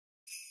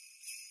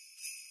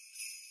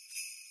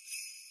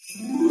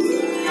In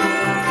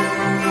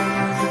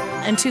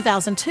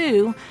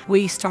 2002,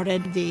 we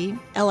started the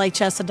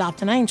LHS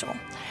Adopt an Angel.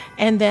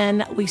 And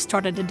then we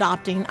started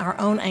adopting our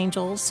own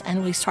angels,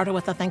 and we started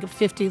with, I think,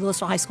 50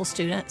 Lewisville High School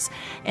students.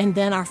 And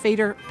then our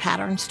feeder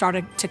pattern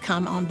started to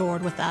come on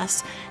board with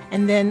us.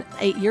 And then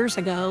 8 years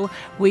ago,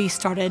 we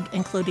started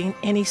including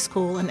any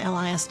school in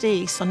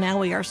LISD. So now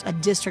we are a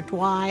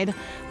district-wide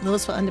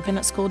Lewisville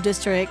Independent School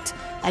District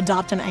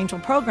Adopt an Angel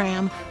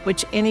program,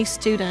 which any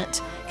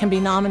student can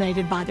be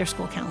nominated by their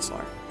school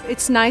counselor.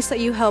 It's nice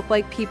that you help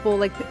people,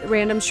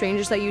 random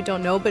strangers that you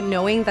don't know, but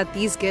knowing that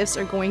these gifts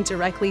are going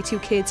directly to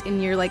kids in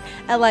your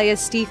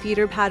LISD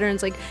feeder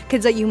patterns,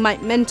 kids that you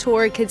might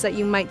mentor, kids that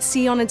you might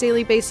see on a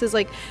daily basis,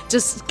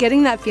 just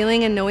getting that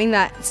feeling and knowing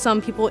that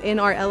some people in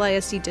our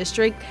LISD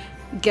district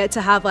get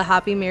to have a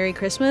happy Merry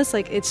Christmas,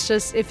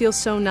 it feels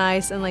so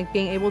nice, and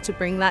being able to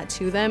bring that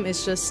to them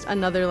is just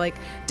another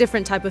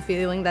different type of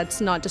feeling that's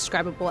not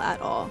describable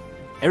at all.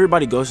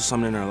 Everybody goes through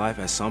something in their life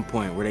at some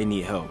point where they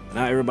need help.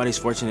 Not everybody's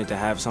fortunate to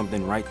have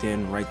something right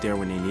then, right there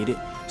when they need it.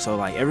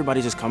 So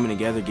everybody's just coming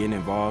together, getting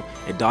involved,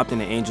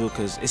 adopting an angel,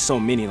 because it's so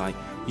many.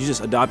 You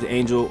just adopt an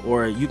angel,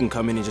 or you can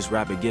come in and just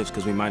wrap a gift,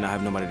 because we might not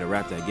have nobody to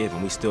wrap that gift,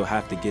 and we still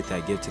have to get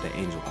that gift to the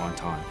angel on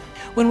time.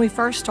 When we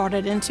first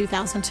started in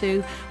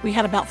 2002, we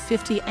had about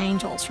 50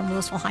 angels from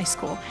Lewisville High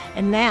School,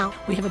 and now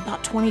we have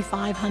about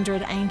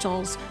 2,500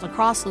 angels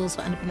across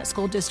Lewisville Independent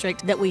School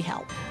District that we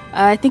help.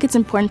 I think it's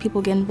important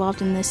people get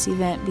involved in this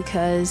event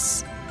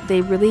because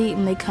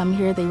when they come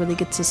here, they really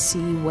get to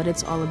see what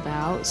it's all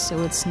about.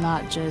 So it's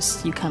not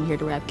just you come here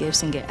to wrap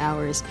gifts and get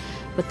hours,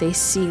 but they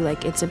see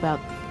it's about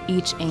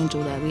each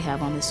angel that we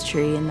have on this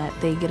tree, and that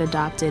they get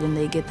adopted and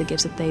they get the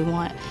gifts that they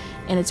want.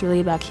 And it's really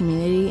about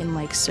community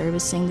and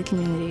servicing the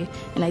community.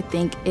 And I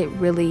think it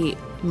really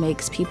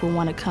makes people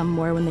want to come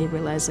more when they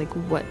realize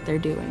what they're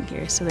doing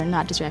here. So they're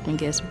not just wrapping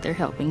gifts, but they're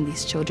helping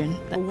these children.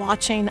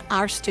 Watching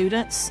our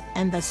students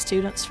and the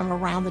students from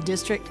around the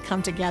district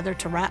come together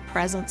to wrap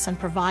presents and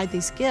provide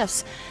these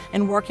gifts,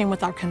 and working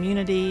with our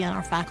community and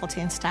our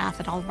faculty and staff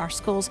at all of our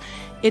schools,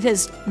 it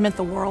has meant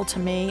the world to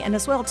me, and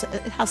as well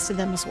it has to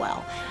them as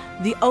well.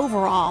 The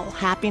overall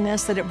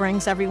happiness that it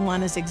brings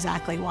everyone is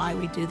exactly why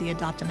we do the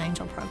Adopt an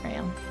Angel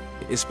program.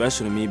 It's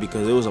special to me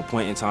because it was a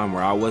point in time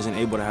where I wasn't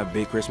able to have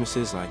big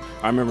Christmases. I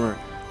remember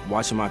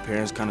watching my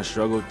parents kind of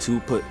struggle to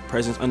put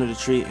presents under the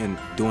tree and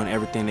doing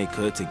everything they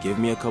could to give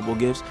me a couple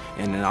gifts.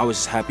 And then I was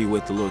just happy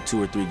with the little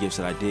 2 or 3 gifts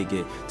that I did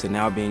get, to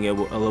now being a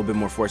little bit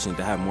more fortunate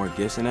to have more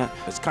gifts than that.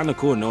 It's kind of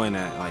cool knowing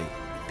that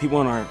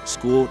people in our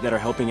school that are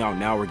helping out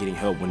now were getting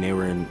help when they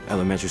were in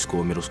elementary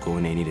school, middle school,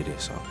 and they needed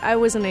it. So I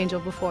was an angel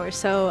before,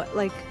 so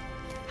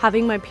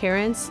having my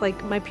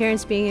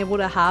parents being able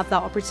to have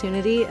that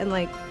opportunity, and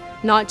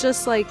not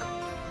just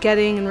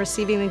getting and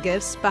receiving the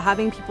gifts, but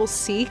having people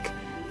seek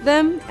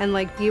them and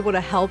be able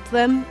to help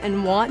them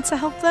and want to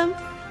help them,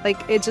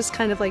 it just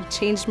kind of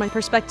changed my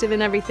perspective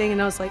and everything.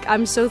 And I was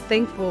I'm so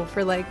thankful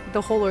for the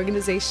whole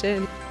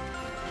organization,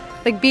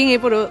 being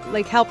able to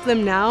help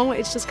them now.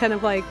 It's just kind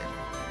of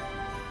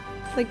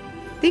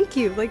thank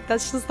you,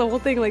 that's just the whole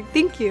thing,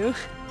 thank you.